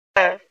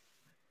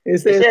It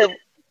says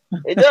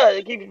it does.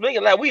 It keeps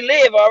blinking like we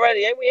live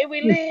already. Ain't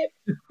we live?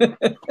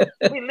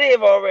 We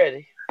live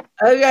already.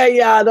 Okay,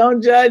 y'all,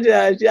 don't judge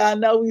us. Y'all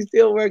know we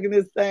still working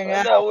this thing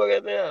out. No, we're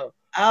now.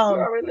 I don't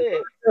know what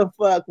the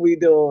fuck we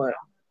doing.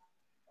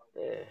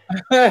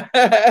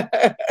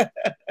 Yeah.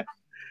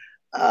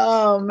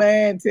 Oh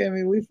man,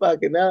 Timmy, we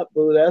fucking up,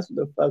 boo. That's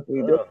what the fuck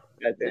we doing.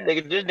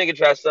 This nigga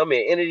tried to sell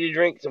me an energy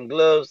drink, some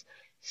gloves,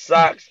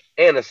 socks,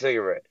 and a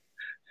cigarette.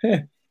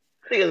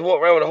 Niggas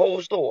walk around with a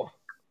whole store.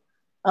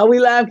 Are we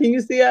live? Can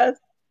you see us?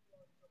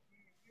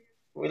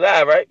 We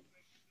live, right?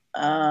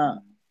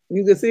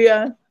 You can see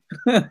us?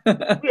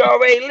 We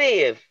already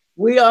live.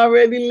 We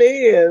already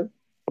live.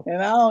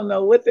 And I don't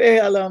know what the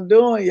hell I'm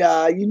doing,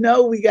 y'all. You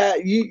know we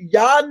got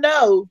y'all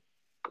know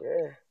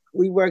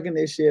we working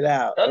this shit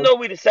out. I know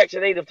we the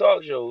Section 8 of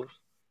talk shows.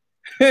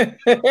 We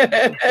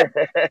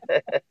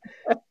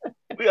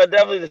are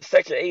definitely the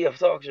Section 8 of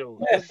talk shows.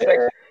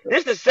 This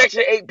is the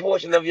Section 8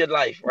 portion of your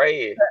life right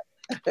here.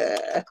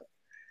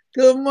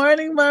 Good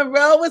morning, my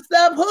bro. What's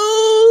up,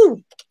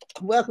 who?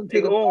 Welcome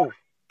to the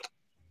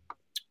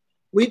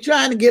We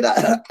trying to get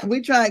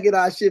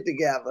our shit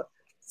together.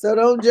 So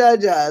don't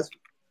judge us.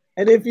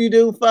 And if you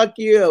do, fuck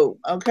you.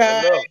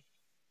 Okay?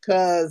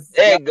 Cause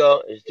there you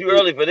go. It's too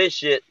early for this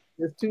shit.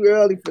 It's too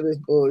early for this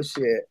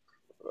bullshit.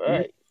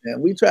 Right.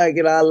 And we try to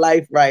get our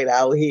life right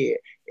out here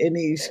in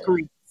these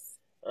streets.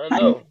 I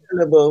know.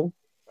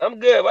 I'm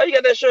good. Why you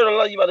got that shirt on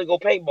like you about to go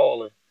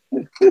paintballing?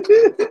 I've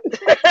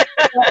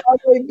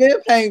been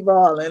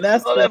paintballing.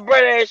 That's all that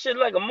bright ass shit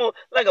like a moon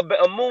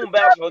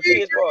bounce for a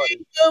kid's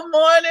party. Good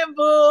morning,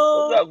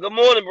 boo. What's up? Good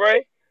morning,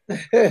 Bray.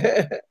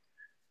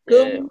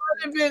 Good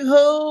morning, Big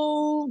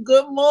Who.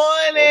 Good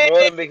morning.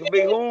 Good morning,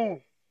 Big Who.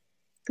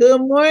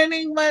 Good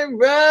morning, my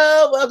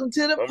bro. Welcome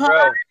to the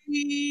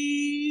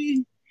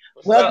party.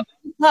 Welcome to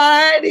the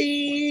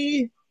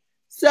party.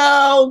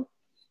 So,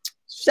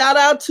 shout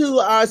out to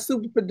our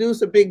super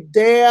producer, Big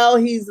Dale.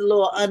 He's a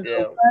little under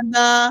the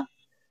weather.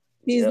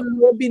 He's a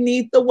little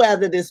beneath the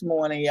weather this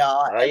morning,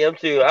 y'all. I am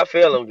too. I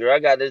feel him, girl. I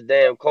got this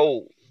damn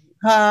cold.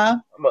 Huh?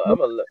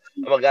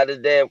 I'm got this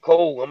damn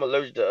cold. I'm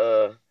allergic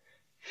to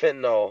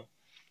fentanyl,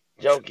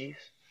 junkies,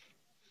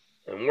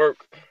 and work.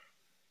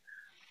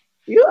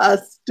 You are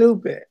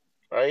stupid.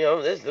 I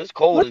am. This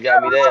cold has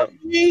got me down.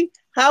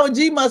 Howard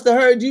G must have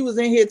heard you was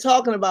in here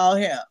talking about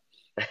him.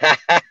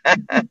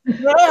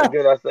 No, I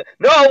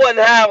wasn't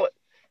Howard.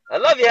 I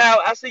love you,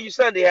 Howard. I see you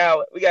Sunday,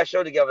 Howard. We got a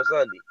show together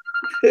Sunday.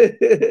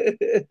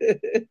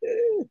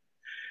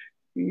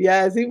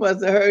 Yes, he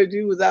must have heard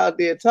you was out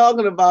there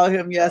talking about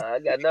him yesterday. I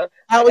got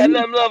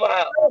nothing love for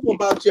Howard.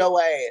 About your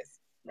ass.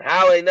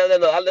 Howard ain't no.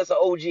 I left an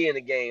OG in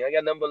the game. I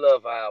got nothing but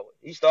love for Howard.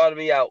 He started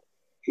me out.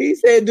 He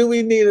said, "Do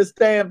we need a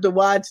stamp to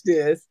watch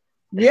this?"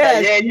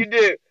 Yes. Yeah, you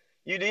do.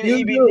 You need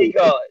an EBT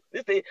card.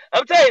 This thing,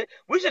 I'm telling you,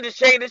 we should just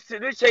change this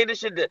shit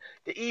to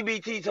the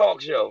EBT talk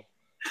show.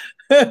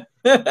 You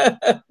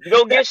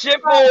don't get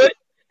shit for it,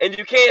 and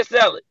you can't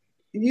sell it.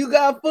 You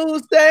got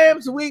food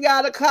stamps, we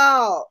got a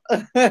call.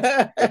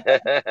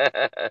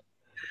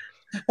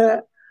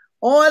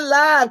 On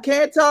live,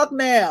 can't talk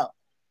now.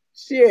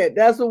 Shit,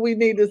 that's what we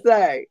need to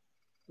say.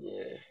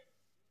 Yeah.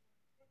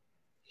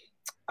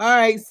 All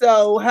right,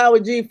 so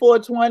Howard G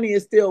 420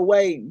 is still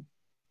waiting.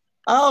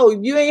 Oh,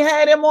 you ain't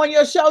had him on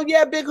your show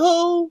yet, Big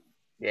Who?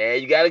 Yeah,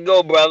 you gotta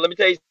go, bro. Let me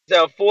tell you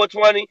something.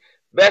 420,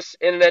 best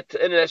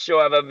internet show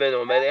I've ever been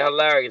on, man. They're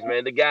hilarious,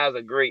 man. The guys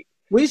are great.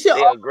 We should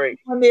all great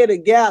on there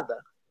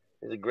together.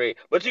 It's great.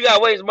 But you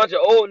gotta wait. There's a bunch of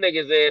old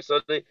niggas there,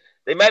 so they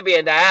might be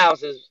in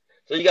dialysis.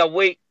 So you gotta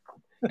wait.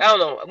 I don't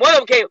know. One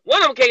of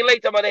them came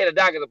late talking about they had a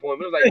doctor's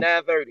appointment. It was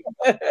like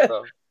 9:30.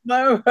 So.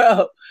 My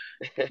bro.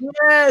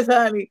 Yes,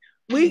 honey.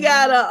 We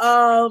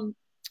gotta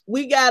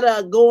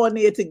go on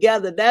there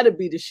together. That'd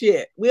be the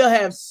shit. We'll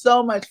have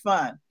so much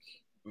fun.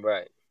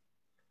 Right.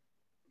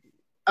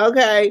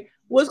 Okay.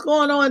 What's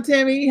going on,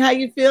 Timmy? How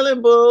you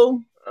feeling,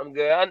 boo? I'm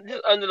good. I'm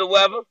just under the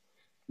weather.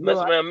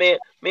 Messing around. Me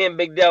and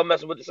Big Dell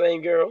messing with the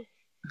same girl.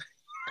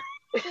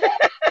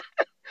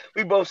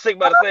 We both sick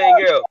by the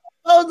same girl.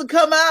 Supposed to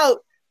come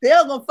out.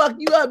 They're gonna fuck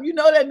you up. You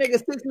know that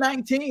nigga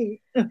 6'19".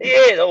 He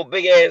is old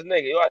big ass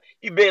nigga.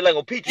 You big like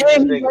a peachy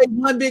nigga. Like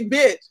one big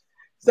bitch.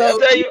 So I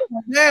tell you,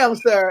 damn,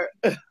 sir.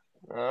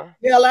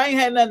 Hell, I ain't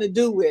had nothing to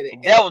do with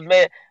it. That was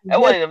man. That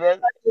wasn't man.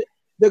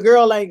 The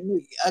girl ain't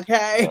me,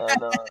 okay?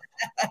 No.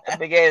 That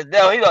big ass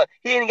Dell.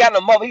 He ain't got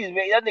no mother.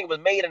 That nigga was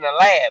made in a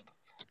lab.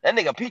 That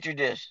nigga Petri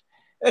dish.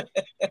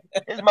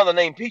 His mother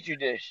named Petri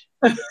dish.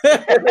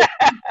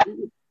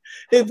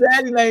 His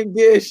daddy named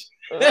Dish.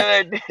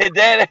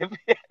 Daddy.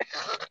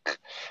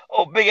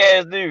 Oh, big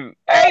ass dude.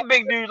 I ain't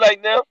big dude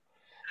like them.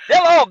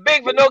 They're all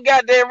big for no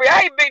goddamn reason.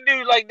 I ain't big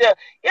dude like that.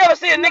 You ever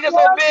see a nigga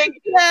so big?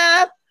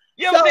 Yeah.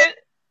 You ever see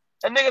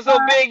a nigga so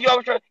big? You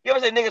ever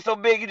see a nigga so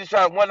big you just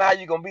try to wonder how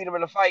you gonna beat him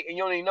in a fight and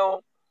you don't even know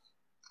him?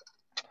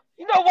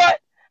 You know what?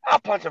 I'll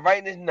punch him right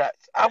in his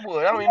nuts. I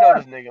would. I don't even know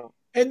this nigga.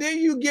 And then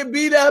you get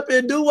beat up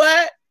and do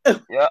what?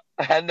 Yeah,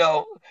 I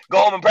know. Go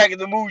home and practice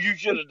the moves you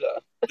should have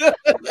done.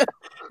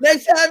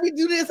 Next time you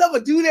do this, I'm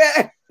gonna do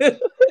that.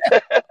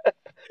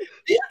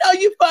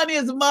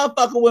 funny as a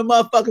motherfucker when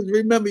motherfuckers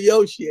remember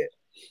your shit.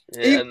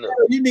 Yeah, even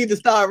you need to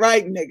start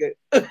writing, nigga.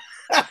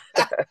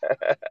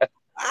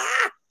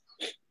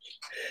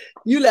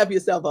 You left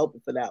yourself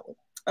open for that one.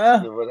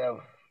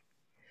 Whatever.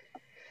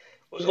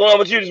 What's going on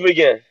with you this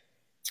weekend?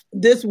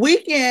 This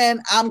weekend,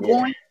 I'm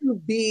going to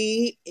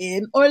be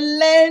in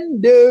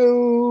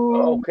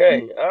Orlando.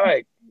 Okay, all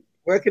right.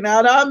 Working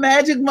out our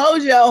magic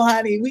mojo,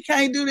 honey. We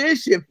can't do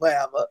this shit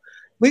forever.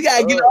 We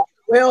gotta get off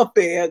the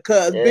welfare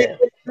because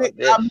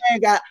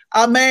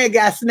our man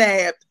got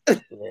snapped.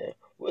 We're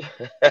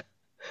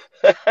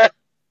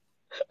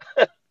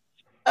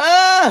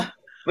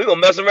gonna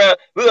mess around.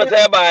 We're gonna tell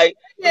everybody.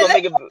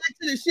 Let's go back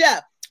to the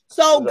chef.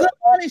 So good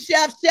morning,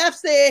 chef. Chef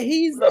said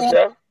he's on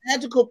a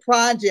magical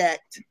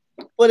project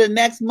for the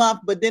next month,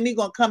 but then he's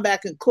gonna come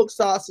back and cook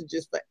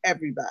sausages for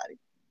everybody.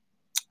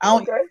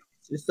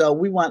 So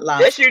we want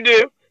lots. Yes, you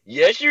do.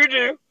 Yes, you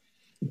do.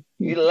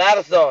 You eat a lot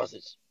of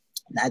sausage.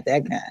 Not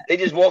that kind. They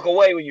just walk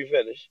away when you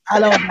finish. I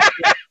don't.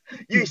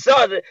 You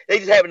saw it. They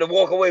just happen to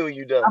walk away when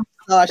you're done. I'm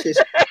cautious.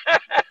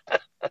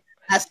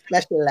 I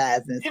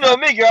specialize in. You know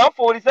me, girl. I'm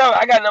 47.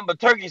 I got nothing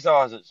but turkey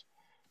sausage.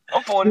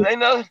 I'm 40.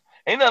 Ain't nothing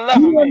left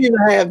you for me. You don't even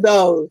have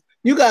those.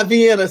 You got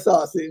Vienna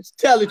sausage.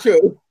 Tell the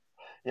truth.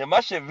 Yeah,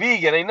 my shit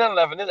vegan. Ain't nothing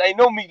left in this. Ain't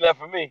no meat left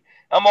for me.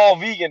 I'm all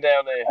vegan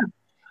down there.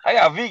 I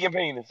got vegan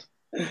penis.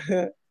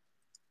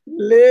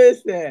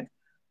 Listen,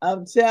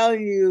 I'm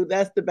telling you,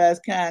 that's the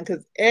best kind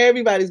because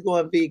everybody's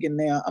going vegan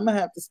now. I'm gonna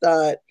have to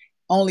start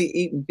only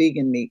eating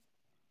vegan meat.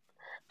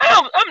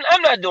 I'm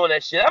not doing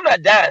that shit. I'm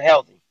not dying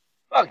healthy.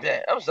 Fuck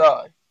that. I'm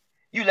sorry.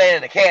 You laying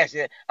in the cash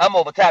and I'm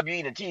over top you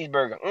eating a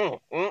cheeseburger.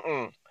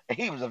 And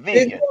he was a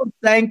vegan.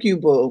 Thank you,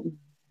 boo.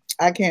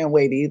 I can't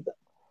wait either.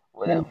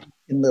 Whatever.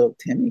 Little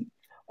Timmy.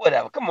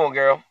 Whatever. Come on,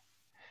 girl.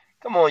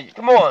 Come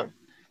on.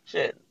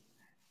 Shit.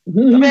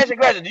 Let me ask you a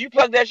question. Do you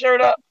plug that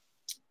shirt up?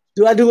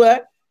 Do I do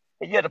what?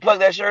 You have to plug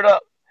that shirt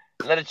up.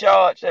 Let it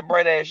charge. That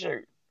bright ass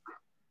shirt.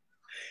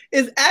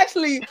 It's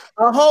actually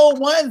a whole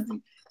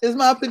onesie. It's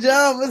my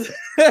pajamas.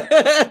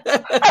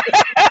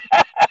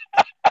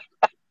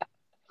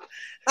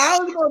 I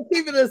was gonna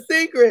keep it a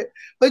secret,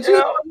 but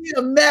you made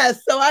a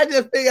mess, so I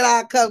just figured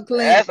I'd come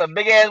clean. That's a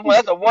big ass one.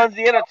 That's a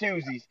onesie and a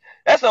twosies.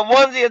 That's a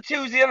onesie, a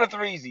twosie, and a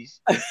threesies.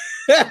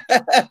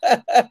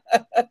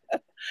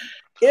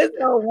 It's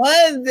a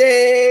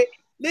onesie.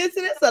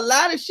 Listen, it's a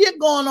lot of shit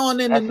going on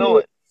in the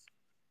news.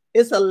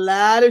 It's a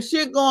lot of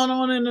shit going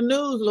on in the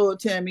news, Lord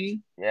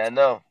Timmy. Yeah, I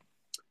know.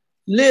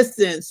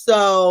 Listen,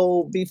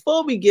 so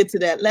before we get to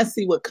that, let's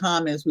see what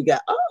comments we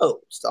got.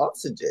 Oh,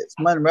 sausages,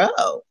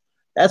 Monroe.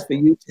 That's for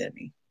you,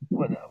 Timmy.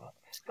 Whatever.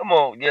 Come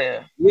on,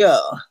 yeah. Yeah.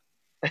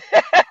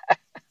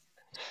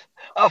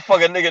 I'll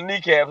fuck a nigga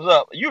kneecaps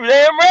up. You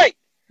damn right.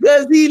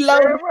 Because he low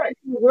right.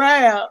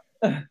 Ground.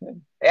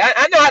 Hey,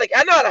 I know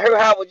how to hurt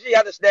Howard G.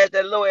 I just snatched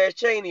that low ass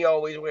chain he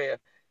always wear.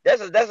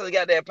 That's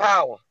got that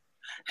power.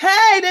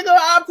 Hey, there go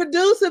our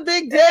producer,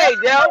 Big Dale.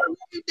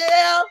 Hey,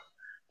 Dale.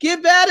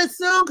 Get better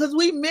soon, because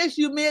we miss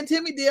you. Me and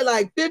Timmy did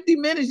like 50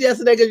 minutes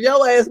yesterday because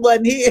your ass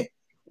wasn't here.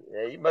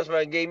 Yeah, you must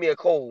have gave me a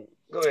cold.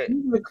 Go ahead.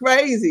 You were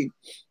crazy.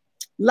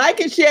 Like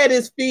and share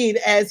this feed,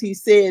 as he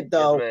said,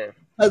 though,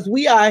 because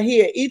we are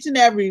here each and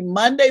every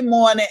Monday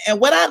morning. And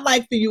what I'd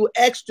like for you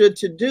extra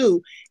to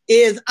do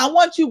is I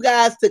want you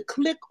guys to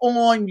click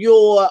on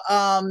your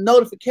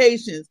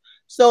notifications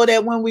so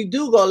that when we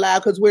do go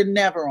live, because we're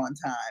never on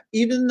time,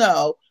 even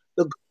though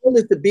the goal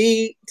is to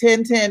be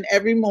 10:10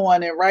 every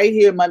morning right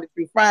here, Monday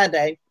through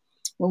Friday.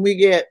 When we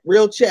get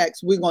real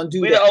checks, we're gonna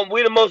do that.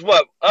 We're the most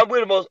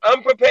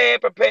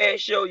prepared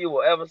show you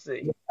will ever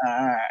see.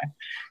 All right.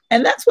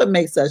 And that's what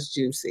makes us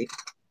juicy.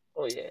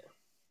 Oh yeah.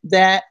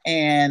 That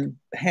and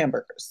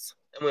hamburgers.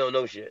 And we don't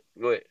know shit.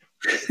 Go ahead.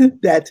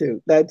 That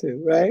too,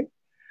 right?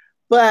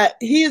 But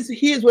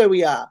here's where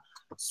we are.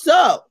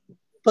 So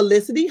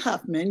Felicity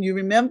Huffman, you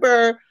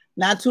remember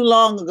not too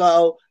long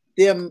ago,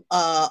 them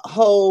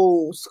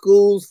whole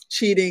schools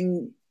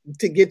cheating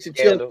to get your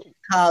children to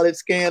college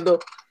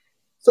scandal.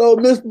 So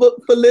Miss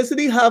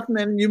Felicity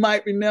Huffman, you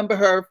might remember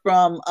her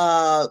from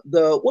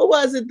what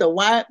was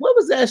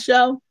that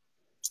show?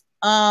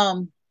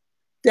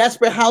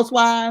 Desperate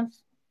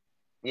Housewives.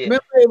 Yeah.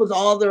 Remember it was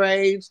all their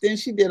age. Then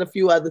she did a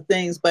few other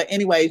things. But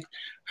anyways,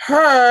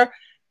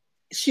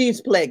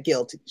 she's pled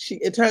guilty.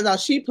 It turns out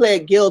she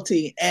pled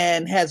guilty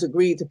and has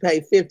agreed to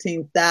pay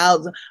paying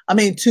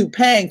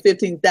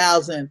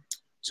 $15,000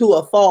 to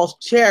a false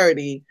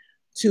charity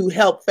to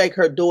help fake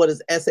her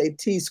daughter's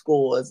SAT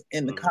scores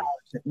in the college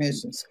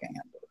admission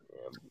scandal.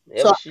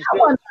 Yeah, so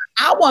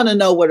I want to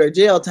know what her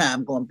jail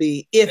time going to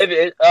be.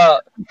 If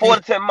 4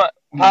 to 10 months,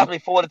 possibly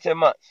 4 to 10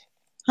 months.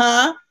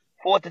 Huh?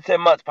 4 to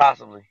 10 months,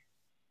 possibly.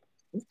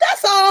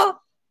 That's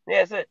all. Yeah,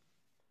 that's it.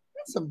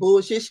 That's some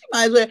bullshit. She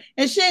might as well,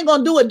 and she ain't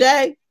gonna do a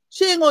day.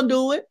 She ain't gonna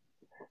do it.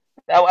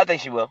 I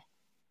think she will.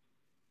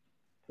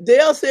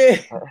 Dale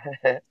said,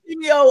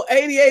 "Yo,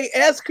 88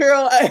 S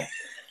curl."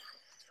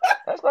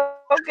 That's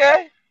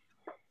okay.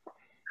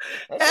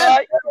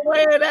 That's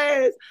weird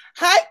ass.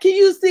 How can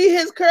you see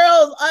his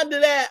curls under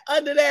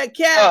that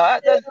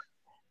cap?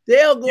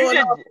 Dale going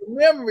off the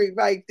memory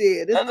right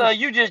there. I know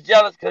you just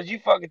jealous because you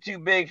fucking too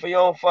big for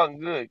your own fucking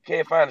good.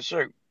 Can't find a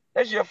shirt.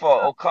 That's your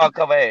fault. Oh, car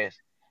cover ass.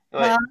 Go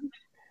ahead.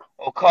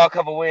 Oh, car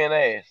cover wearing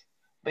ass.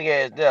 Big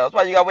ass Dale. That's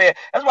why you got wear.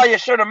 That's why your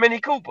shirt a Mini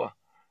Cooper.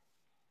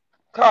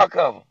 Car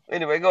cover.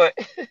 Anyway, go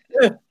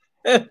ahead.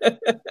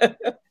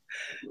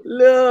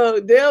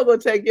 Look, Dale gonna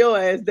take your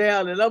ass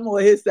down, and I'm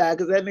on his side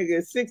because that nigga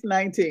is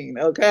 6'19".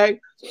 Okay.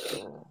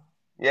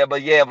 Yeah,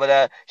 but she only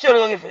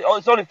gonna get.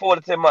 It's only 4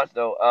 to 10 months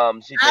though.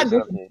 She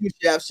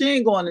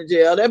ain't going to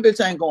jail. That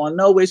bitch ain't going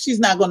nowhere. She's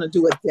not gonna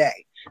do a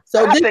day.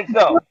 So I think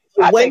so.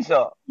 I think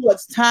so.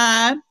 What's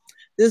time?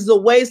 This is a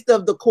waste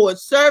of the court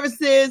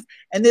services,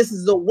 and this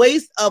is a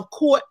waste of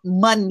court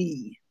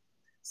money.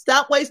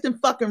 Stop wasting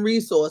fucking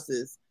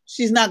resources.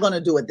 She's not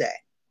gonna do a day.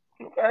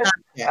 Okay.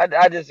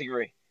 I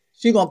disagree.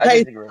 She's gonna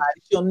pay somebody.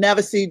 She'll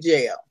never see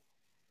jail.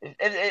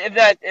 If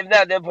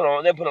not, they'll put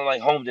on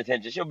like home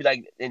detention. She'll be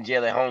like in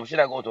jail at home. She's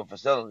not going to a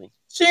facility.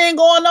 She ain't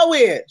going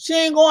nowhere. She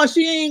ain't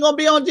gonna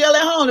be on jail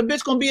at home. The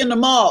bitch gonna be in the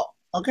mall.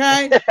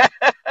 Okay.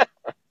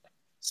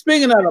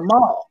 Speaking of the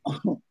mall,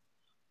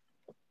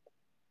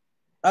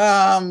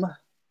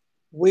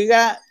 we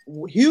got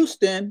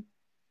Houston.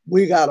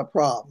 We got a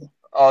problem.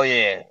 Oh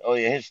yeah.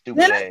 His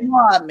stupid ass.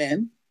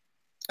 Rodman.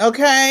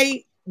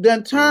 Okay,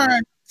 done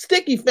turned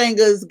Sticky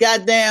Fingers.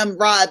 Goddamn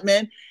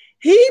Rodman.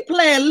 He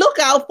playing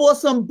lookout for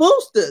some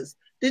boosters.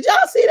 Did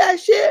y'all see that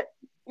shit?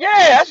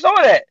 Yeah, I saw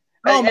that.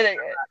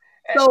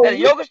 At a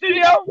yoga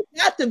studio? We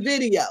got the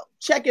video.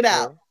 Check it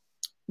out.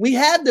 We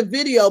have the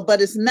video,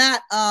 but it's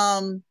not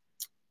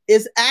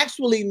it's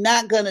actually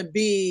not gonna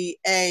be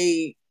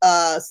a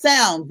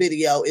sound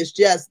video. It's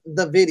just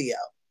the video.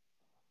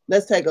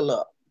 Let's take a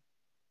look.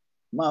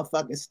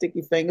 Motherfucking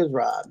Sticky Fingers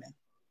Rodman.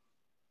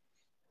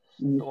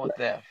 What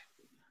that?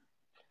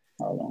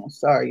 Hold on.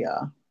 Sorry,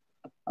 y'all.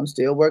 I'm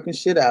still working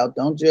shit out.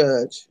 Don't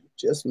judge.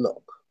 Just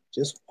look.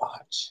 Just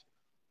watch.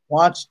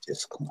 Watch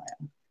this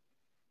clown.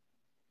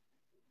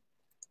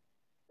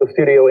 The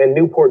studio in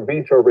Newport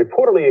Beach are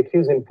reportedly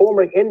accusing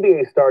former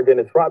NBA star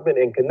Dennis Rodman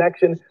in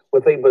connection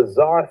with a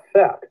bizarre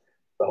theft.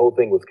 The whole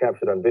thing was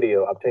captured on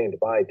video obtained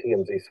by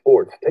TMZ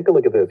Sports. Take a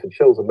look at this. It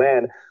shows a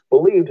man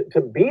believed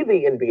to be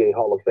the NBA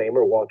Hall of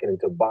Famer walking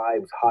into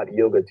Vibes Hot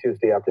Yoga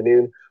Tuesday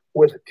afternoon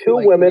with two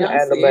women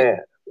and a man.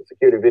 The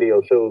security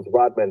video shows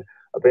Rodman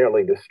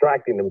apparently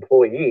distracting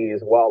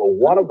employees while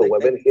one of the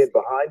women hid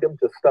behind him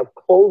to stuff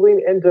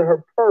clothing into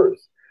her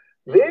purse.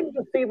 Then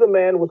you see the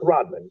man with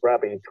Rodman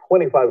grab a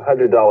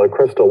 $2,500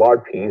 crystal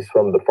art piece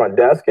from the front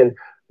desk and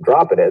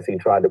drop it as he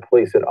tried to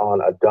place it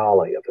on a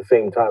dolly. At the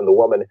same time, the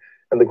woman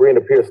in the green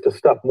appears to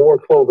stuff more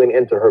clothing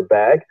into her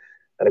bag.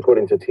 And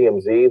according to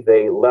TMZ,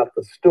 they left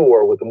the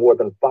store with more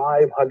than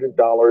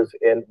 $500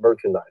 in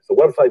merchandise. The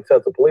website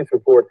says a police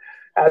report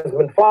has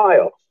been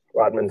filed.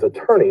 Rodman's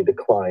attorney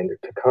declined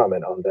to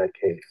comment on that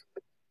case.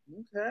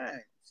 Okay.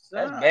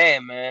 That's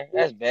bad, man.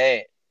 That's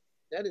bad.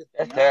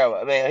 That's terrible.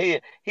 I mean,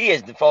 he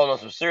is falling on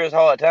some serious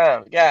hard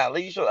times.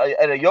 Golly, you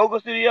at a yoga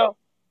studio?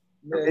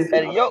 Yes.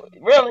 At a yoga,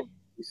 really?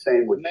 He's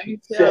saying what she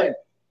said.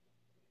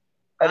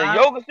 At a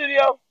yoga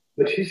studio?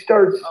 But she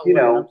starts,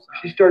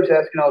 she starts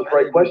asking all those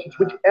right questions.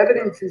 Which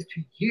evidence is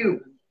to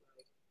you,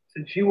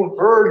 since you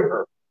heard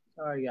her?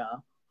 Sorry,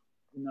 y'all.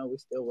 We're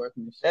still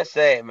working this shit. That's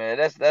sad, man.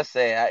 That's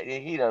sad.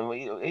 He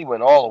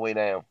went all the way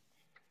down.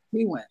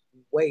 He went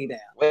way down.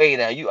 Way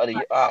down.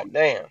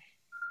 Damn.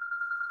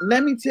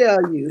 Let me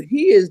tell you,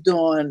 he is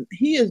doing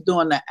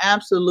the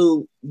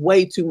absolute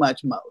way too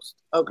much most.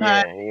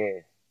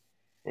 Okay.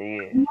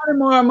 Yeah. Good morning,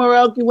 Maura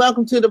Moroki.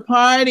 Welcome to the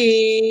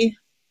party.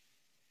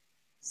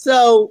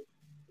 So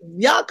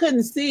y'all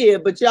couldn't see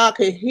it, but y'all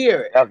could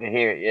hear it. Y'all can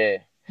hear it, yeah.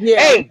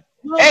 Yeah.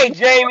 Hey,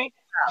 Jamie.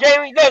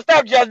 Jamie, no,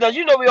 stop judging us.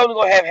 You know we only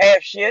gonna have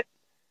half shit.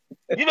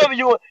 You know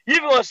you're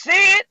gonna see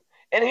it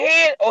and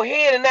hear it or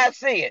hear it and not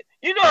see it.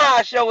 You know how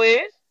our show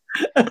is.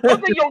 I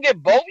don't think you're gonna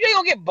get both. You ain't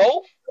gonna get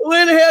both.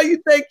 Where the hell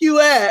you think you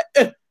at?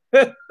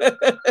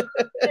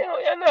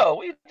 I know.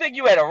 We think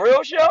you at a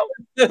real show.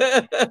 we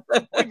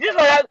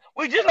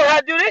just know how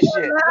to do this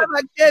shit.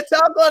 I can't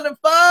talk on the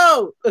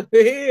phone.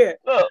 Here.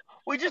 Look,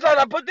 we just know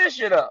how to put this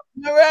shit up.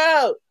 You're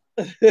out.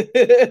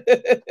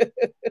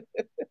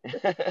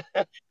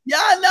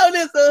 Y'all know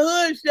this a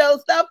hood show.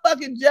 Stop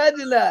fucking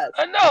judging us.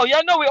 I know.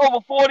 Y'all know we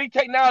over 40.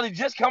 Technology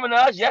just coming to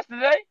us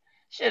yesterday.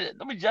 Shit,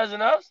 don't be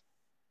judging us.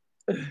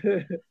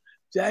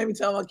 Jamie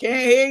told me,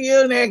 can't hear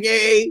you,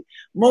 Niki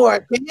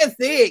Moore. Can't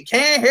see it.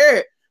 Can't hear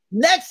it.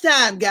 Next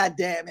time,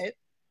 goddamn it.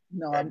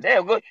 No, I'm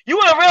damn good. You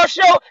want a real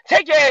show?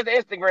 Take your ass to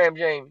Instagram,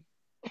 Jamie.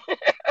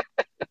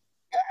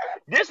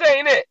 This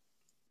ain't it.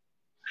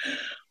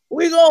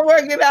 We're gonna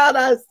work it out.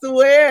 I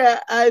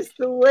swear.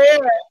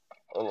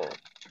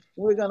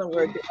 We're gonna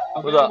work it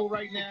out. Available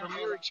right now. From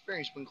your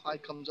experience, when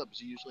Clyde comes up, does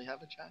he usually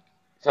have a check?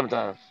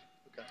 Sometimes.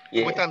 Okay.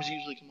 Yeah. What times does he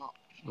usually come up?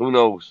 Who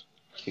knows?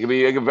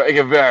 It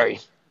can vary.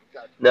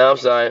 No, I'm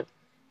sorry.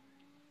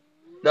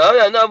 No,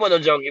 it wasn't no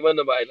junkie. It wasn't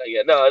nobody like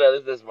that.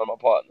 No, this is one of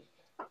my partners.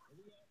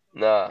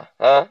 Nah,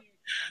 huh?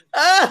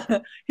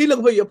 He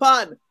looking for your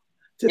partner.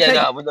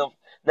 I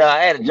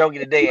had a junkie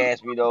today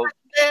ask me though.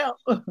 down?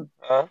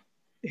 Huh?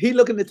 He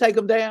looking to take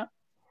him down?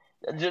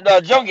 No,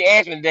 Junkie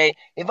asked me today,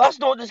 if I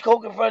snort this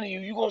coke in front of you,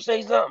 you gonna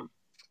say something?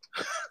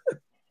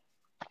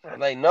 I'm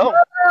like, no. No,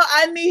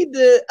 I need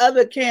the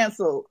other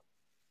canceled.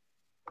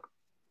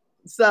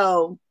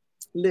 So,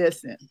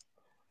 listen.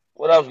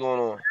 What else going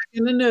on?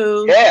 In the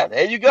news. Yeah,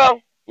 there you go.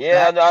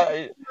 Yeah,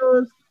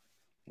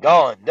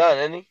 gone, done,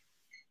 isn't he?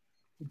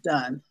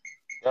 Done.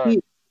 Done.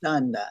 He's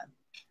done.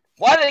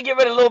 Why did they get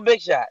rid of Little Big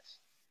Shots?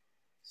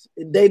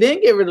 They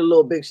didn't get rid of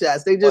Little Big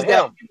Shots. They just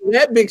got rid of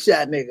that Big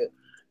Shot nigga.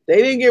 They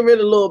didn't get rid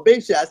of Little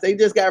Big Shots. They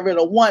just got rid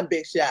of one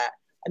Big Shot.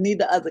 I need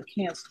the other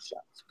cancer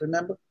shots.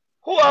 Remember?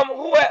 Who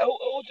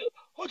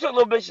took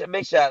Little Big Shot?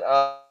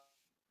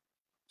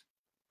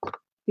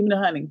 Give me the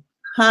honey.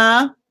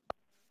 Huh?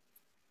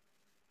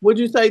 What'd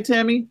you say,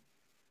 Timmy?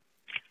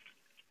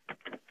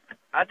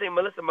 I think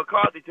Melissa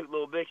McCarthy took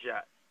Little Big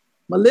Shot.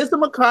 Melissa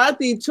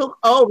McCarthy took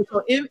over.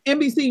 So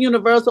NBC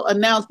Universal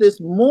announced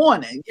this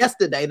morning,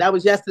 yesterday,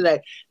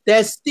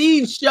 that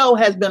Steve's show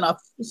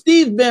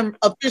Steve's been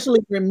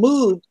officially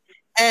removed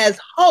as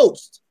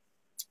host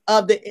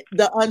of the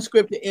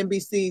unscripted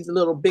NBC's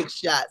Little Big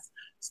Shots.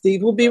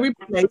 Steve will be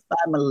replaced by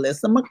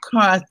Melissa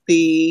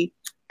McCarthy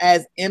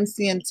as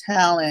MC and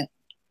talent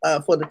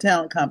for the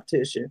talent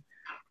competition.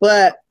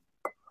 But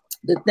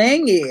the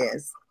thing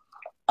is,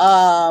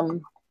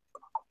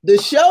 the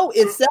show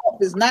itself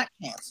is not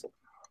canceled.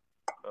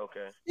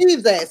 Okay.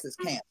 Steve's ass is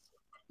canceled.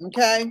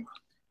 Okay.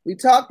 We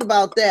talked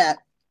about that.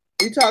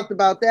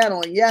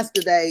 On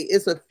yesterday.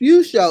 It's a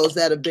few shows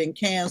that have been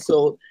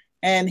canceled,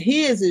 and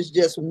his is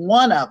just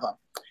one of them.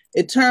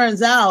 It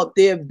turns out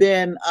there have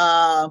been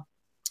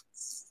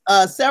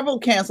several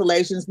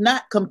cancellations,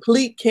 not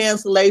complete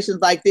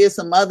cancellations, like there's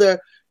some other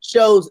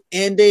shows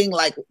ending,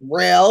 like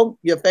Rel,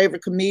 your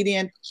favorite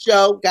comedian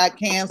show, got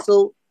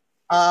canceled.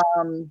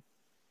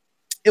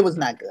 It was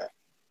not good.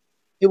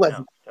 It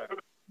wasn't. No,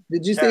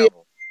 did you see it?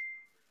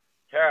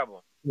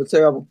 Terrible. It was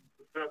terrible.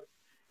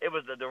 It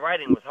was the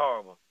writing was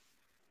horrible.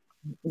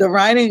 The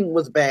writing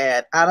was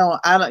bad. I don't,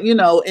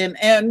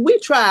 and we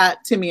tried,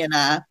 Timmy and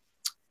I,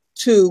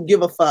 to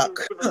give a fuck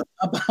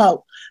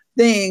about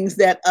things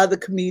that other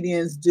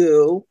comedians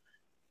do.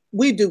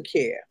 We do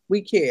care.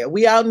 We care.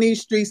 We out in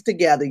these streets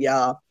together,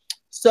 y'all.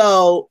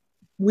 So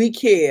we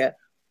care.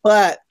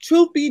 But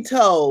truth be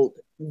told,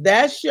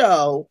 that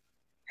show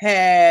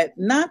had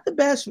not the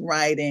best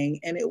writing,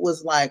 and it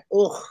was like,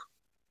 ugh.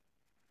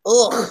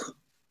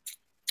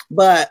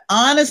 But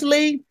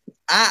honestly,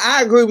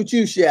 I agree with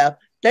you, Chef.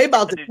 They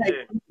about to take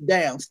him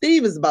down.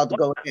 Steve is about to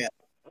go down.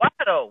 Why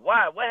though?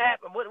 Why? What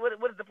happened? What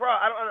is the problem?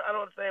 I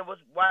don't understand.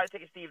 Why are they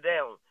taking Steve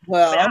down?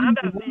 Well, I'm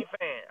not a Steve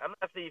fan. I'm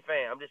not a Steve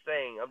fan. I'm just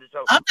saying. I'm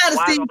not a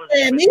Steve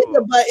fan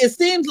either, but it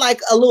seems like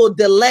a little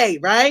delay,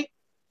 right?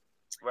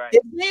 Right.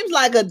 It seems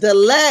like a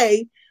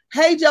delay.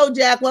 Hey, Joe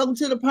Jack, welcome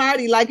to the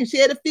party. Like and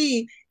share the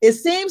feed. It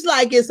seems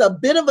like it's a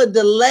bit of a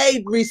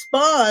delayed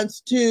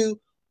response to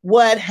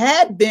what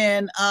had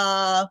been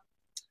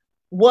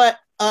what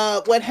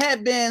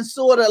had been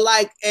sort of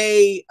like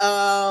a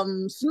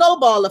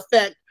snowball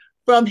effect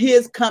from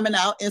his coming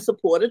out in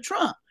support of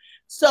Trump.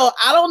 So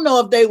I don't know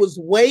if they were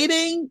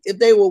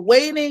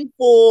waiting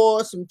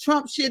for some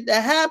Trump shit to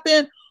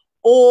happen,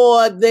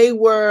 or they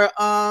were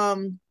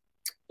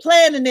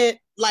planning it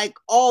like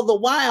all the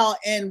while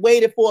and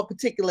waited for a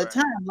particular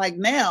time. Like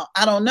now,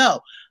 I don't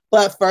know.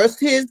 But first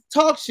his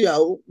talk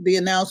show, the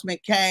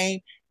announcement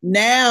came.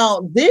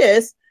 Now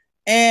this,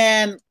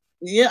 and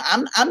yeah,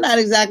 I'm not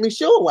exactly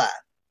sure why.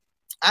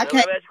 I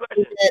can't.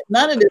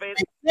 None of this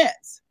makes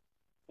sense.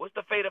 What's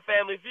the fate of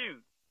Family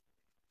Feud?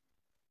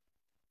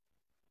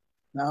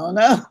 I don't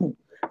know.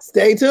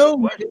 Stay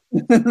tuned.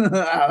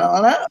 I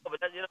don't know. But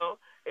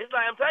it's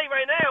like I'm telling you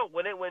right now,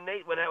 when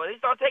they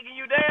start taking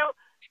you down,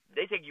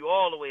 they take you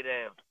all the way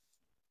down.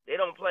 They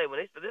don't play. When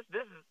this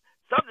is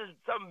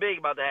something big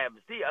about to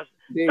happen. Steve,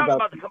 something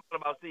about to come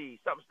out about Steve.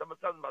 Something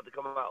about to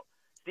come out.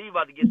 Steve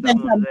about to get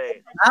something on his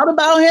ass. Out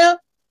about him?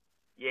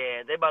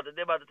 Yeah, they about to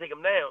take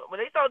him down. When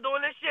they start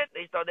doing this shit,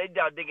 they start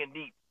digging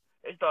deep.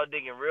 They start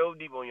digging real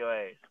deep on your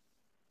ass.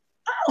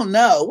 I don't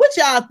know. What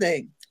y'all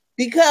think?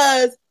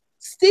 Because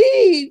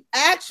Steve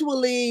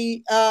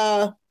actually,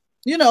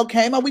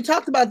 came out. We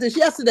talked about this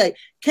yesterday.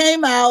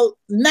 Came out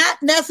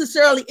not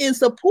necessarily in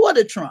support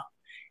of Trump.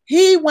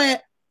 He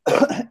went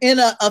in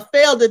a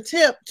failed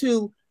attempt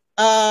to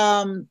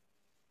have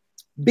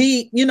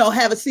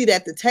a seat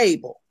at the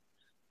table.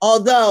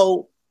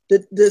 Although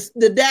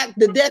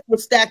the deck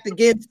was stacked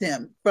against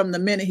him from the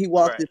minute he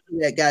walked into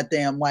that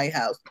goddamn White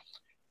House.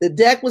 The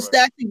deck was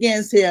stacked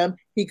against him.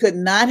 He could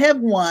not have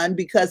won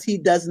because he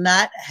does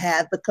not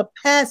have the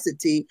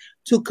capacity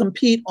to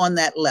compete on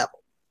that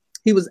level.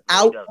 He was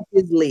out of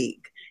his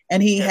league,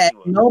 and he had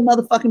no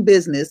motherfucking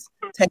business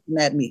taking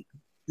that meeting.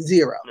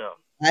 Zero. No.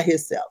 By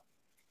himself.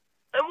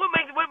 And what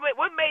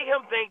made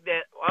him think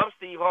that I'm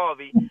Steve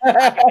Harvey?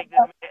 I can make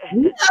this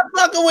You not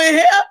fucking with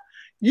him.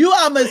 You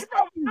are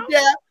mistaken,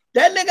 Jeff.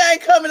 That nigga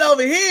ain't coming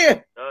over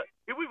here.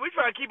 We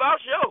trying to keep our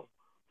show.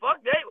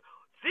 Fuck that.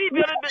 Steve,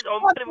 we are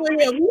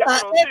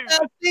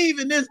Steve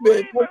in this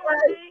bitch.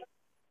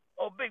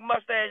 On big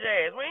mustache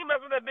ass. We ain't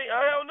messing with that big.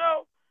 Hell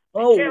no.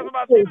 Oh, cares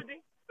about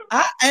Timothy.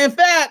 In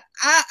fact,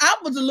 I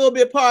was a little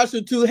bit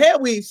partial to Hair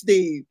Weave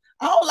Steve.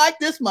 I don't like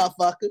this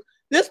motherfucker.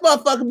 This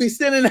motherfucker be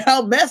sending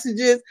out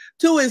messages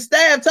to his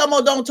staff, telling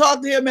them don't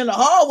talk to him in the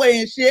hallway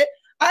and shit.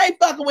 I ain't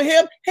fucking with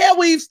him. Hair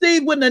Weave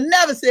Steve wouldn't have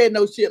never said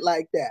no shit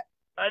like that.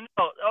 I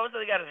know. All of a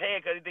sudden he got his hair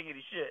because he thinking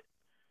he's shit.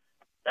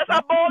 That's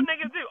how bald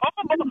niggas do.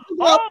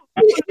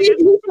 He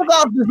took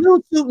off the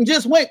zoot suit and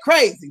just went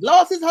crazy.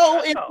 Lost his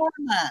whole entire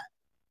mind.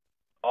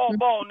 All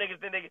bald niggas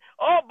think they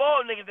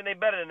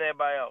better than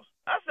everybody else.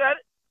 I said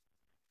it.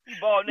 You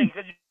bald niggas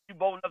because you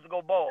bold enough to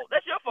go bald.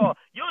 That's your fault.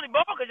 You only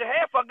bald because your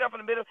hair fucked up from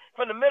the middle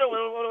and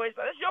all the way.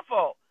 That's your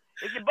fault.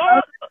 If you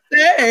bald, don't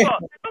get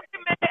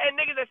mad at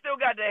niggas that still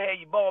got their hair.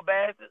 You bald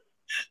bastard.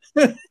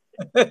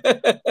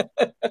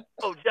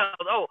 Oh, John.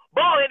 Oh,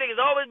 bald head niggas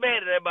always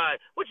mad at everybody.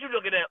 What you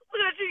looking at?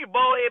 Look at you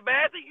bald head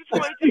bastard. You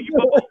 22. You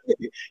bald.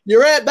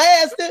 You're right,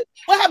 bastard.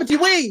 What happened to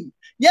your weed?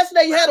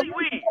 Yesterday you had a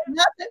weed.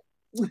 Nothing.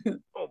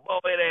 Oh,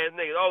 bald head ass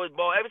niggas, always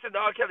bald. Ever since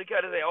R. Kelly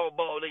cut his hair, all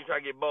bald niggas try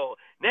to get bald.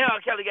 Now R.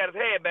 Kelly got his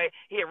hair back,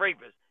 he a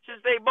rapist. Should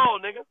stay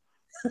bald, nigga.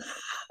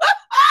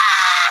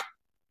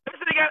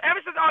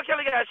 Ever since R.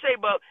 Kelly got a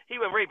shape up, he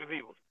went raping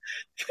people.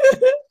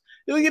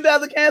 Do we get the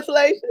other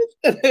cancellations?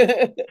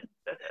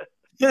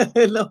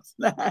 No, it's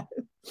not.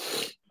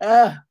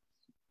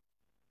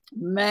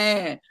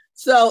 Man.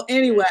 So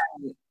anyway,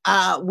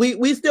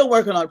 we still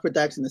working on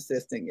production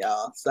assistant,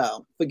 y'all.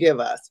 So forgive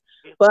us.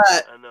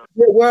 But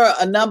there were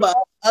a number of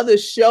other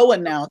show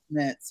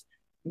announcements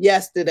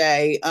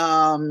yesterday.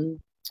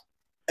 In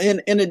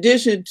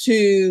addition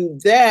to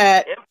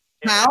that,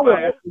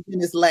 Power in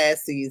this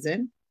last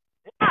season.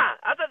 Yeah,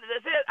 I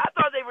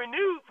thought they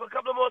renewed for a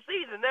couple of more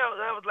seasons. Now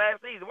that was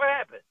last season. What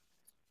happened?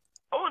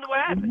 I wonder what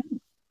happened.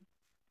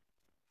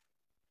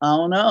 I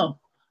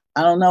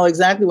don't know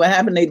exactly what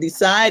happened. They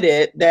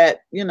decided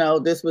that,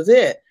 this was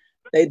it.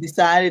 They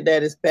decided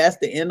that it's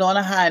best to end on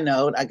a high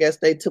note. I guess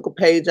they took a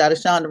page out of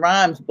Shonda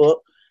Rhimes'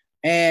 book,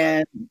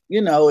 and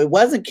it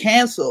wasn't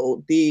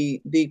canceled.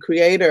 The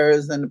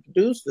creators and the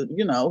producers,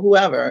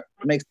 whoever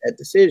makes that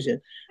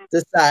decision,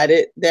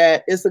 decided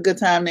that it's a good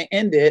time to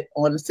end it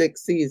on the 6th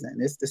season.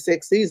 It's the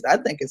 6th season. I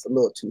think it's a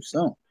little too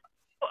soon.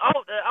 I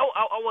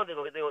wonder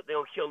if they're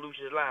gonna kill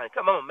Lucia's line.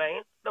 Come on,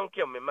 man, don't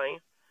kill me, man.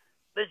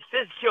 Let's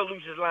kill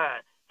Lucia's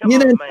line. Come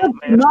on,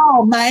 man.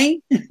 No,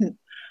 man.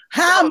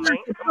 How am I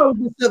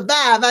supposed to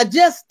survive? I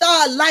just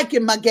started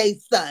liking my gay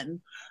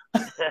son.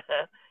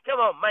 Come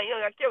on, man. You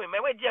don't got to kill me,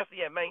 man. Where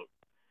Jesse at, man?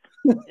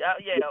 Yeah.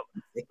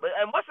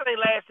 And what's the name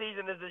last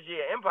season is this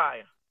year?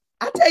 Empire.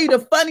 I tell you the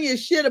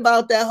funniest shit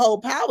about that whole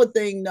Power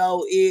thing,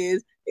 though,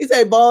 is he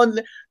said,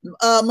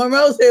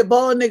 Monroe said,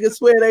 bald niggas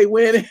swear they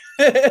winning.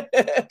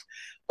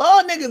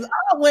 Bald niggas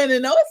are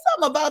winning, though. It's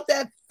something about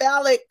that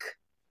phallic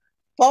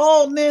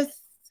baldness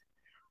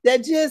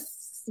that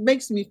just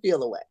makes me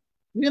feel away.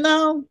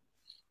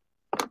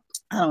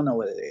 I don't know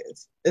what it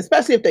is,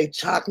 especially if they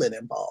chocolate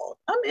and bald.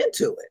 I'm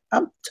into it.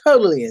 I'm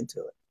totally into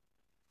it.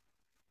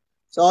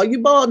 So all you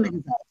bald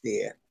niggas out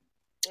there,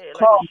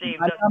 call me.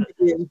 My number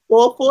is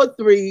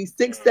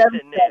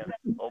 443-677.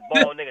 Oh,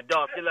 bald nigga,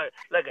 dog, you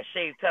like a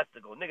shaved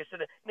testicle. Nigga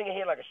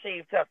here like a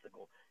shaved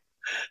testicle.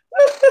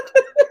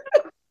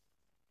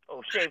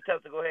 Oh, shaved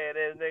testicle head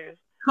ass niggas.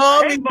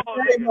 Call me,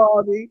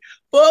 Baldy.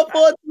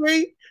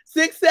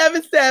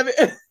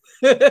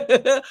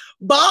 443-677.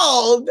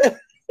 Bald.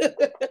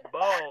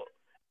 Bald.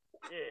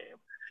 Yeah.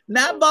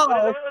 Not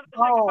bald.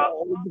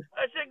 Bald.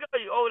 That shit go,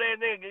 you old ass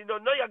nigga. You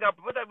don't know y'all got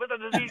what's that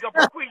disease got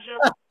procretion. You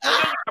know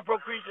you got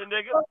procretion,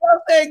 nigga. I'm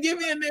saying, give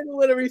me a nigga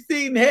with a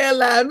receding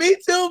hairline. Me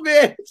too,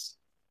 bitch.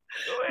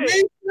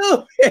 Me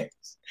too,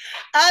 bitch.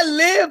 I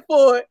live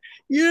for it.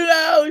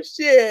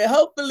 Shit.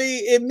 Hopefully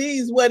it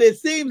means what it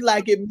seems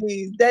like it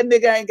means. That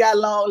nigga ain't got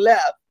long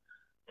left.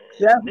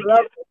 That's what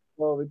I'm looking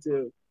forward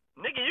to.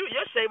 Nigga,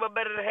 your shape up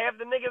better than half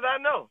the niggas I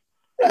know.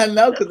 I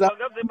know, because I'm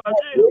about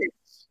you.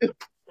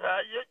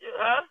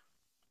 Huh?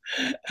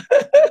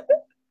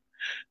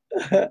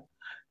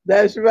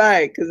 That's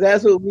right, because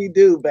that's what we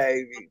do,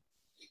 baby.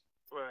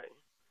 Right.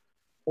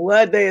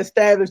 What they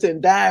established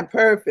in Dying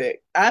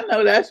Perfect. I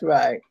know that's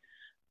right.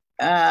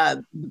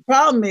 The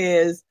problem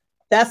is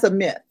that's a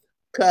myth,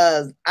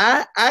 because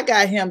I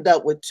got hemmed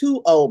up with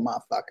 2 old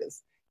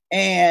motherfuckers,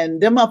 and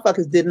them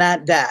motherfuckers did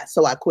not die,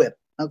 so I quit.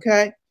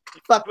 Okay?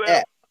 Fuck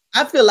that.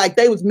 I feel like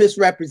they was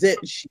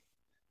misrepresenting shit.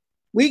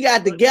 We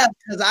got together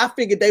because I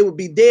figured they would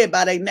be dead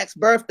by their next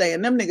birthday,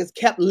 and them niggas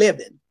kept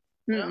living.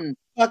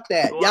 Fuck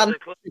that. Y'all,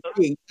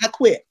 I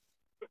quit.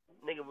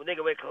 Nigga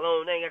wear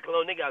cologne. They ain't got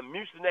cologne. They got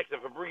Mucinex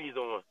and Febreze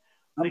on.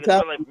 Niggas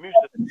smell like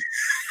Mucinex.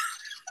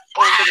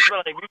 Old niggas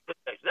smell like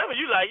Mucinex. That's what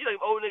you like. You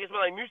like old niggas smell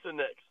like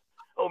Mucinex.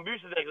 Oh,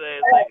 Mucinex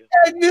ass niggas.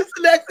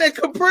 Mucinex and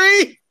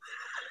Capri.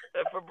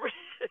 And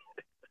Febreze.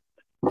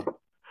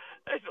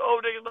 That's what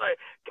old niggas like.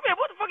 Come here,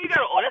 what the fuck you got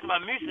on? Oh, that's my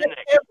Mucinex.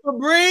 And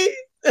Febreze.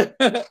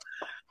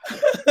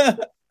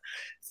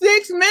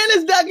 6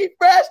 minutes, Dougie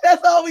Fresh.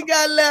 That's all we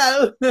got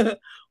left.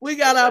 We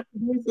got our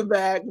producer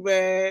back,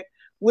 man.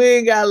 We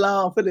ain't got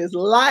long for this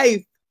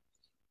life.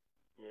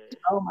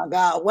 Oh my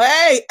God.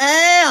 Wait,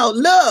 Al,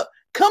 look.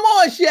 Come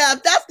on,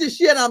 Chef. That's the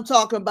shit I'm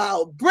talking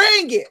about.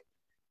 Bring it.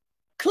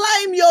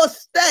 Claim your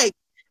steak.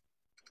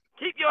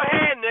 Keep your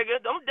hand,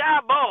 nigga. Don't die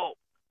bald.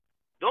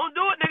 Don't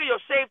do it, nigga. Your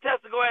shaved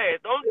testicle ass.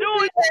 Don't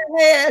do it. That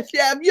hair,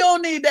 Chef. You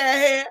don't need that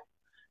hair.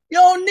 You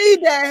don't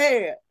need that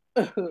hair.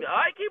 All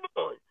right, keep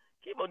on.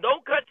 Keep on.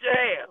 Don't cut your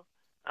hair.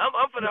 I'm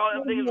for all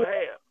them niggas with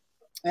hair.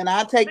 And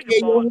I'll take care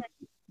of your hair.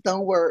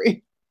 Don't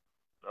worry.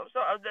 I'm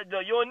sorry.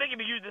 You and nigga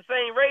be using the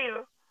same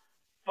razor.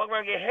 Fuck around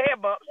and get hair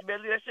bumps. You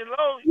better leave that shit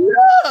alone.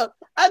 Yeah,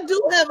 I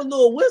do have a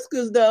little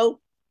whiskers though.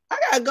 I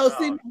gotta go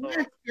see my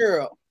black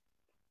girl.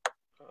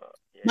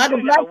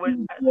 Michael Black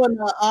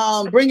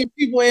was bringing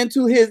people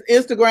into his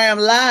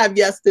Instagram live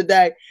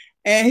yesterday,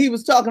 and he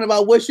was talking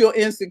about what's your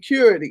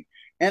insecurity.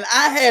 And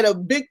I had a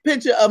big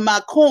picture of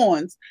my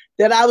corns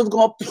that I was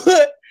gonna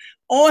put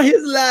on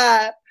his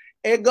live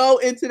and go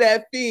into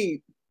that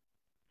feed.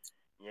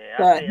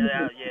 Yeah,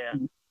 yeah.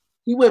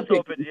 He went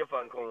so picture your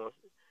fucking corns.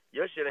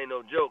 Your shit ain't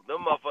no joke.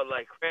 Them motherfuckers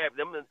like crab.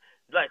 Them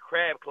like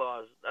crab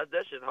claws.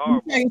 That shit's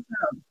horrible.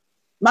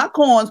 My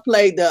corns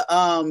played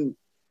the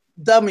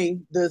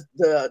dummy,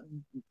 the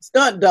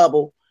stunt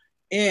double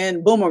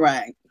in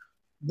Boomerang.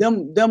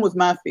 Them was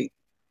my feet.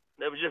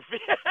 That was your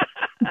feet.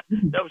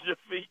 That was your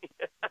feet.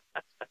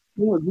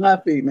 It was my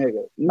feet,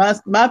 nigga.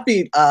 My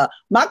feet.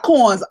 My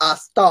corns are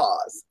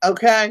stars.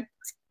 Okay.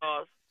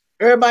 Stars.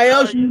 Everybody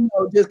else, you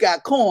know, just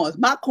got corns.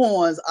 My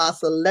corns are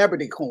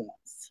celebrity corns.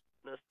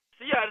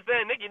 See, you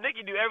understand?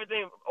 Niki do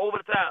everything over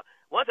the top.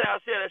 One time I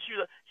said that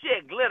she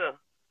had glitter,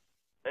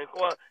 and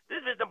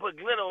this bitch done put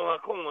glitter on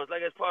her corns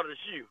like it's part of the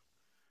shoe.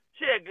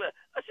 She had glitter.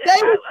 She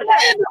had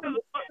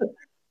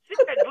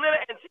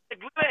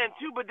glitter and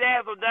two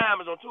bedazzled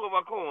diamonds on two of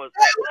her corns.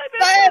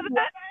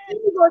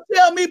 You gonna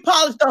tell me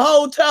polish the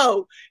whole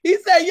toe? He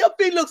said your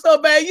feet look so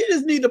bad, you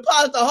just need to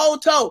polish the whole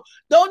toe.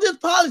 Don't just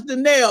polish the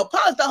nail,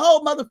 polish the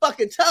whole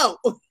motherfucking toe.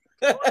 What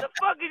the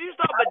fuck did you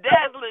start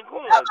bedazzling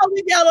corns? That's how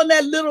we got on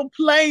that little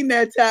plane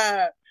that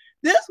time.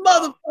 This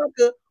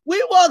motherfucker,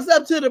 we walks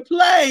up to the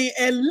plane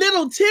and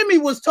little Timmy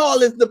was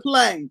tall as the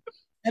plane.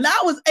 And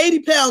I was 80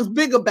 pounds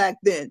bigger back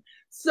then.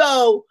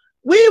 So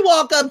we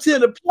walk up to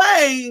the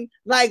plane,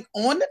 like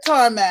on the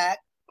tarmac.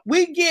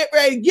 We get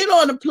ready to get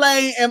on the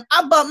plane and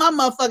I bumped my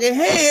motherfucking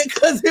head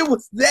because it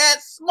was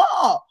that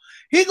small.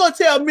 He gonna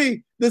tell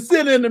me to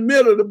sit in the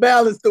middle to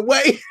balance the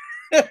weight.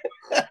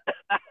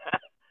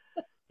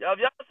 Yo, if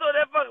y'all saw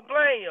that fucking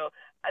plane, yo.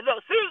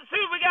 Look, soon as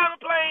we got on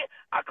the plane,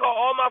 I call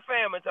all my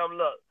family and tell them,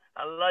 look,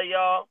 I love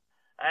y'all.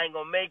 I ain't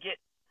gonna make it.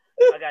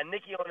 I got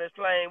Niki on this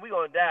plane. We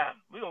gonna die.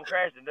 We gonna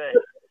crash today.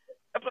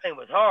 That plane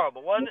was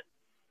horrible, wasn't it?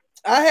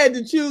 I had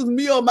to choose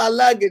me or my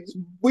luggage.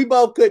 We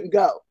both couldn't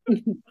go.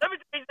 Let me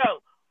tell you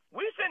something.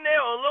 We sitting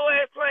there on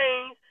low-ass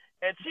planes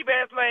and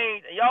cheap-ass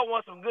planes, and y'all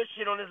want some good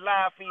shit on this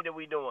live feed that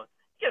we doing.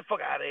 Get the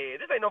fuck out of here.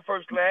 This ain't no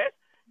first class.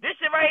 This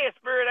shit right here is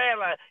Spirit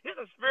Airlines. This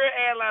is Spirit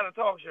Airlines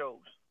talk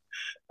shows.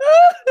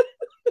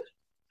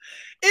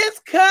 It's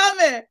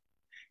coming.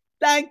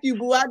 Thank you,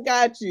 boo. I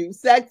got you.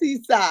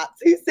 Sexy socks.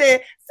 He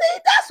said, see,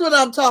 that's what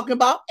I'm talking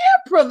about.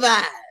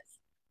 Improvise.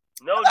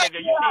 No,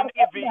 nigga, you see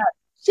nigga feet.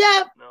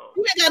 Chef, no.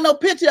 You ain't got no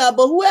picture of,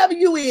 but whoever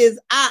you is,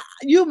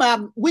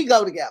 we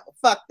go together.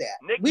 Fuck that.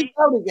 Niki, we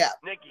go together.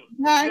 Niki,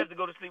 okay? you have to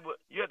go to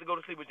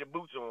sleep with your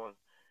boots on.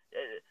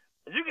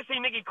 You can see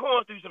Niki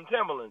corns through some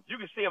Timberlands. You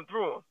can see them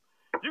through them.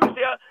 You can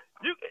see her.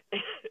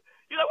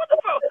 You're like, what the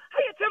fuck? How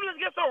your Timberlands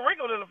get so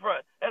wrinkled in the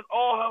front? That's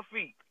all her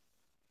feet.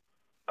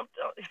 I'm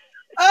telling you.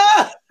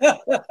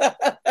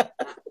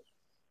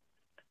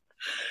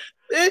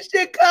 This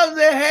shit comes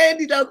in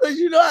handy though, because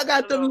you know I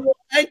got them little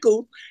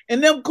ankles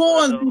and them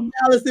corns be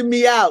balancing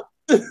me out.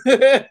 She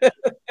had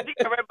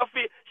right my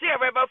feet. She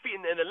had right my feet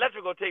in the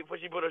electrical tape before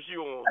she put her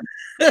shoe on.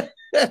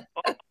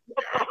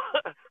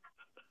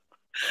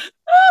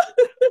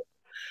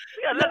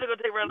 She got electrical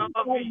tape right on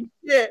her feet.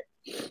 Yeah.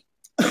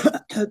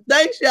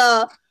 Thanks,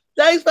 y'all.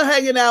 Thanks for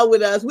hanging out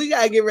with us. We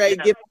gotta get ready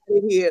to get out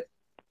of here.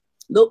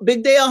 Look,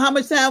 Big Dale, how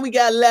much time we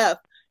got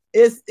left?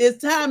 It's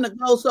time to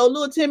go. So,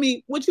 little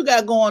Timmy, what you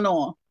got going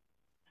on?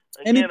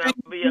 Again,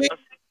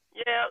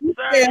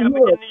 sorry.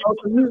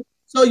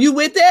 So you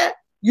with that?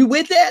 You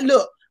with that?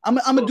 Look, I'm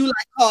gonna do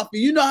like coffee.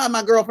 You know how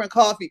my girlfriend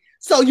coffee.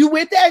 So you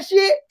with that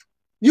shit?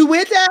 You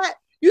with that?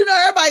 You know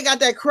everybody got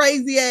that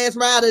crazy ass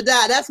ride or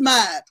die. That's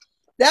mine.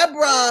 That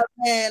broad,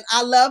 man,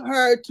 I love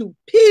her to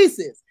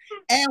pieces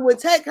and would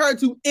take her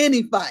to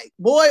any fight,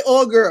 boy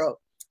or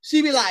girl.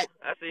 She be like,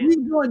 we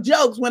doing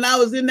jokes when I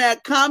was in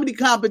that comedy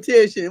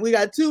competition. We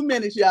got 2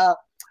 minutes, y'all.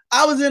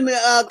 I was in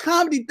the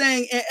comedy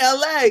thing in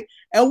LA,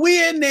 and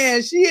we in there,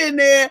 and she in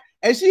there,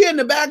 and she in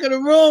the back of the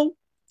room,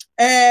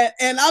 and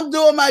I'm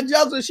doing my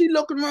jokes, and she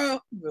looking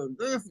around,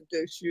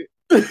 that shit.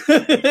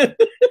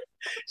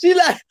 She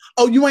like,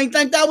 oh, you ain't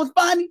think that was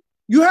funny?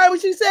 You heard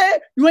what she said?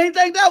 You ain't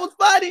think that was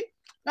funny?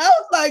 I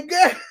was like,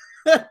 girl.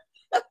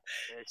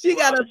 She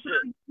got a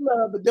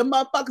club, but them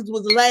motherfuckers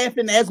was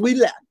laughing as we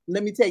left.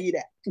 Let me tell you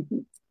that.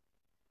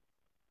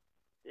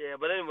 Yeah,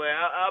 but anyway,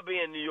 I'll be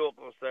in New York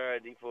on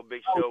Saturday for a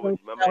big show with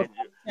my man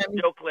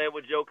Joe Claire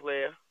with Joe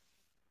Claire.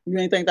 You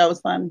didn't think that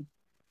was funny?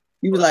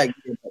 You was like,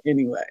 yeah,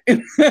 anyway.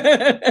 I'm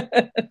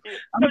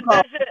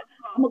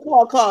gonna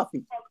call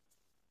coffee.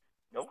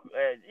 Nope.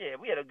 Yeah,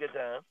 we had a good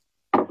time.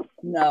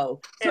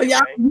 No. So anyway,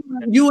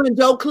 you and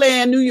Joe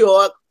Claire in New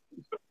York.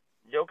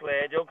 Joe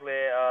Claire,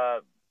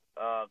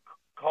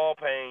 Carl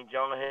Payne,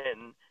 John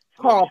Hinton,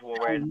 Carl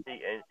Payne.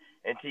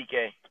 And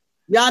TK.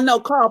 Y'all know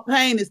Carl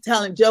Payne is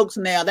telling jokes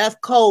now. That's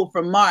Cole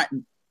from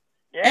Martin.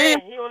 Yeah,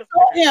 and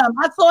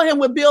I saw him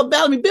with Bill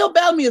Bellamy. Bill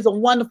Bellamy is a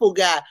wonderful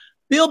guy.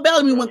 Bill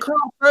Bellamy, when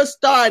Carl first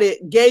started,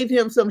 gave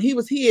him some. He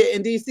was here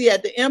in DC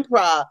at the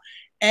Improv,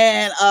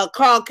 and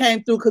Carl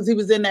came through because he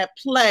was in that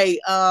play.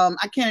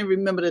 I can't even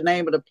remember the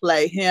name of the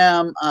play.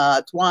 Him,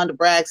 Tawanda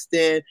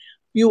Braxton,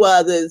 few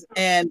others,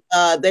 and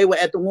they were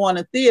at the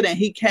Warner Theater, and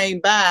he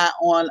came by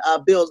on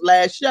Bill's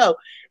last show.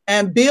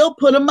 And Bill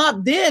put him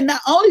up. Then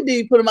not only did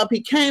he put him up,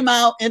 he came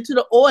out into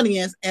the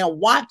audience and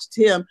watched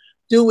him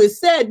do his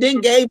set, then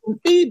gave him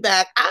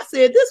feedback. I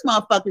said, this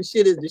motherfucking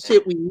shit is the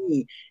shit we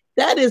need.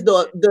 That is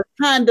the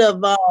kind of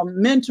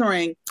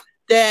mentoring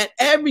that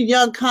every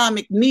young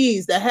comic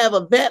needs, to have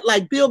a vet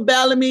like Bill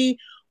Bellamy,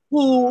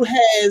 who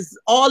has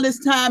all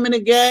this time in the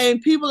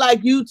game, people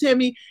like you,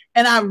 Timmy.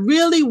 And I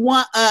really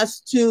want us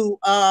to,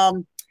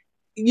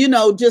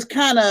 just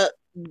kind of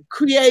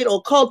create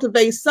or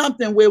cultivate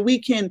something where we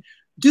can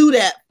do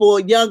that for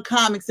young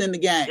comics in the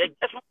game. Yeah,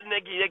 that's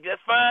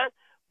fine,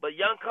 but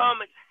young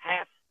comics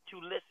have to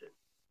listen.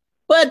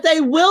 But they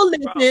will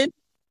listen.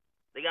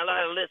 They gotta learn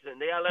how to listen.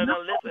 They gotta learn how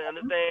to listen.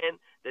 Understand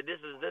that this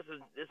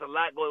is a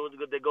lot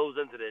that goes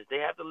into this. They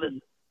have to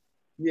listen.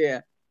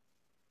 Yeah,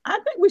 I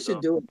think we should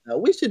do it though.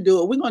 We should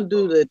do it. We're gonna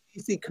do the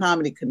DC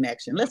Comedy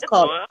Connection. Let's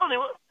call it. I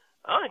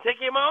only take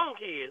care of my own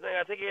kids. I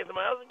gotta take care of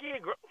somebody else's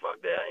kids.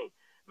 Fuck that. I ain't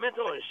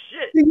mentoring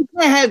shit. You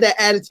can't have that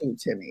attitude,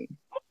 Timmy.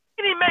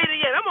 You ain't made it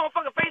yet. I'm on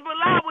fucking Facebook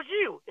Live with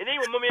you, and then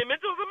you want me to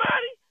mentor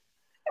somebody?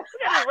 We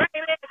got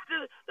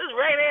this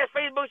ragged ass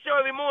Facebook show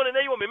every morning.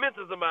 Then you want me to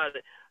mentor somebody,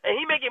 and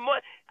he making more.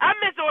 I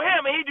mentor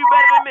him, and he do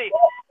better than me.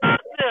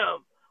 Fuck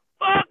them.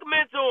 Fuck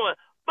mentoring.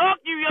 Fuck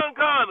you, young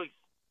comics.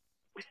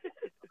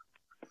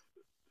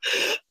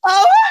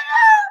 Oh my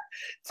God,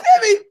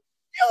 Timmy,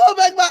 you gonna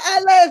make my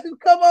eyelashes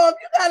come off?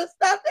 You gotta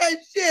stop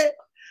that shit.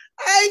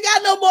 I ain't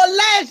got no more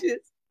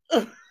lashes.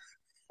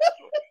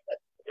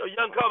 Yo,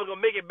 young comics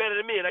gonna make it better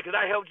than me, because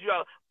I helped you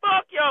out.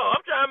 Fuck y'all,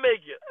 I'm trying to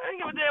make it. I ain't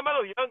give a damn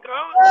about no young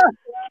comics.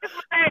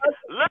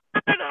 Learn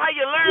how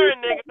you learn,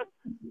 nigga.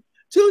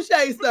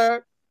 Touche,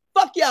 sir.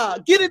 Fuck y'all.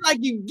 Get it like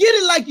you get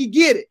it. Like you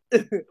get it.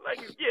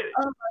 Like you get it.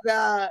 Oh my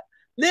God.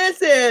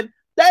 Listen,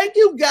 thank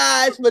you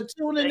guys for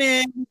tuning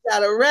in. We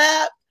got a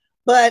wrap.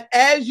 But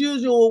as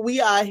usual,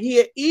 we are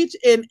here each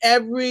and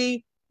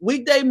every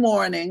weekday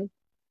morning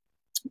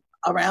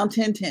around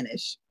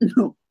 10:10ish.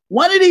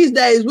 One of these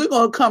days, we're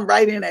going to come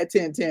right in at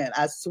 10:10.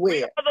 I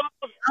swear.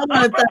 I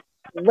want to thank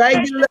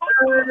regulars.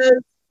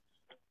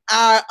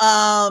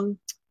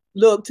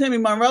 Look, Timmy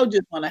Monroe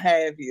just want to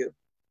have you.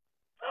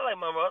 I like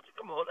Monroe.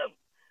 Come on.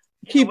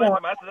 Keep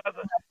on. That's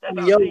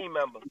our team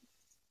member.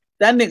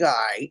 That nigga all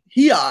right.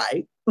 He all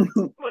right.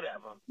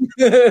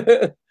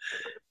 Whatever.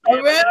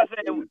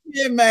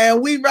 Yeah,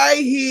 man. We right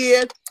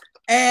here.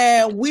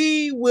 And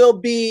we will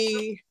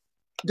be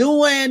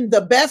doing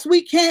the best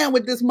we can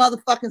with this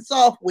motherfucking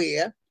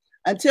software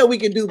until we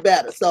can do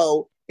better.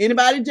 So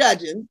anybody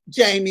judging,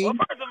 Jamie. Well,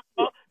 first of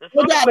all,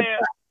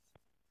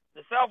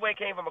 the software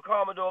came from a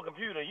Commodore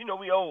computer. You know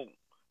we old.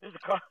 This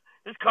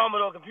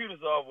Commodore computer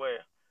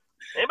software.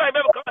 Anybody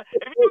remember?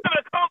 If you remember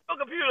a Commodore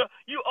computer,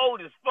 you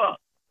old as fuck.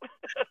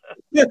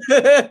 If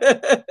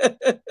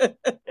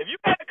you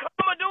had a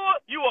Commodore,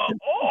 you are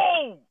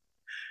old.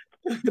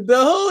 The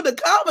who? The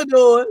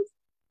Commodores?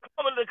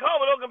 The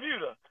Commodore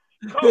computer.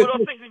 Commodore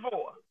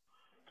 64.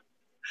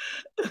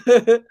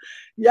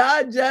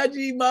 Y'all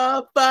judgy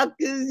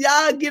motherfuckers.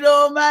 Y'all get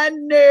on my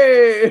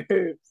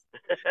nerves.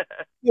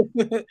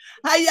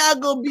 How y'all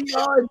gonna be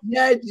all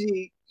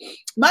judgy?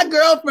 My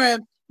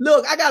girlfriend,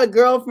 look, I got a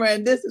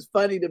girlfriend. This is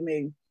funny to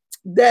me.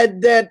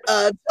 That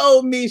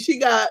told me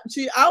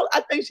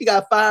I think she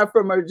got fired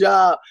from her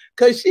job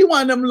because she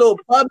one of them little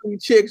bubbly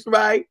chicks,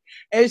 right?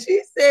 And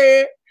she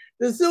said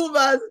the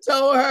supervisor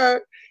told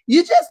her,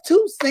 "You just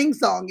too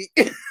sing-songy."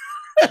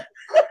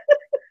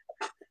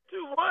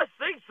 Too what?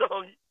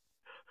 Sing-songy?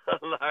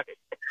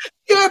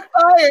 You're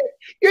fired.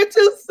 You're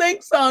too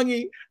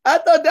sing-songy. I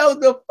thought that was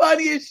the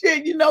funniest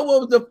shit. You know what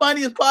was the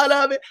funniest part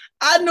of it?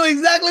 I knew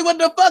exactly what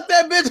the fuck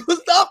that bitch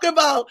was talking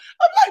about.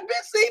 I'm like,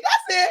 bitch, see,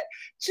 that's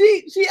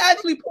it. She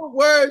actually put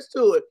words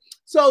to it.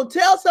 So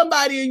tell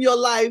somebody in your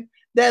life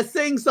that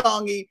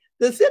sing-songy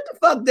to sit the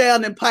fuck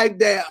down and pipe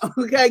down.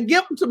 Okay,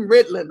 give them some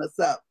Ritalin or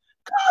something.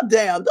 Calm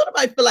down. Don't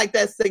nobody feel like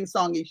that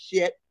sing-songy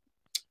shit.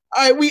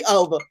 All right, we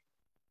over.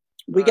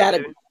 We gotta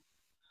go.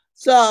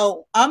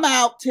 So I'm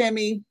out,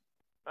 Timmy.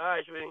 All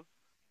right, sweetie.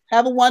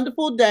 Have a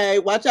wonderful day.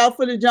 Watch out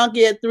for the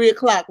junkie at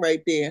 3:00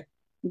 right there.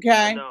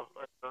 Okay? No.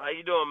 How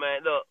you doing,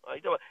 man? Look,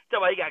 you talking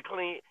about he got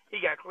clean.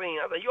 He got clean.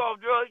 I was like, you off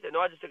drugs? He said, no,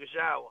 I just took a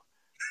shower.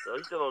 So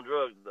he's still on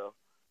drugs, though.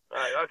 All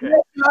right, okay.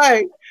 All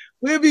right.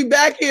 We'll be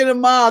back here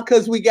tomorrow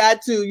because we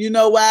got to. You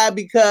know why?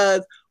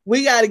 Because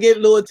we got to get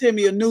little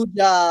Timmy a new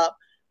job,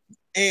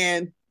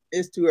 and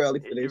it's too early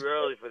for this. It's too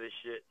early for this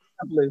shit.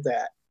 I believe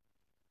that.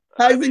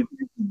 Hi,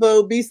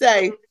 boo. Be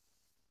safe.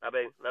 Bye,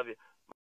 baby. Love you.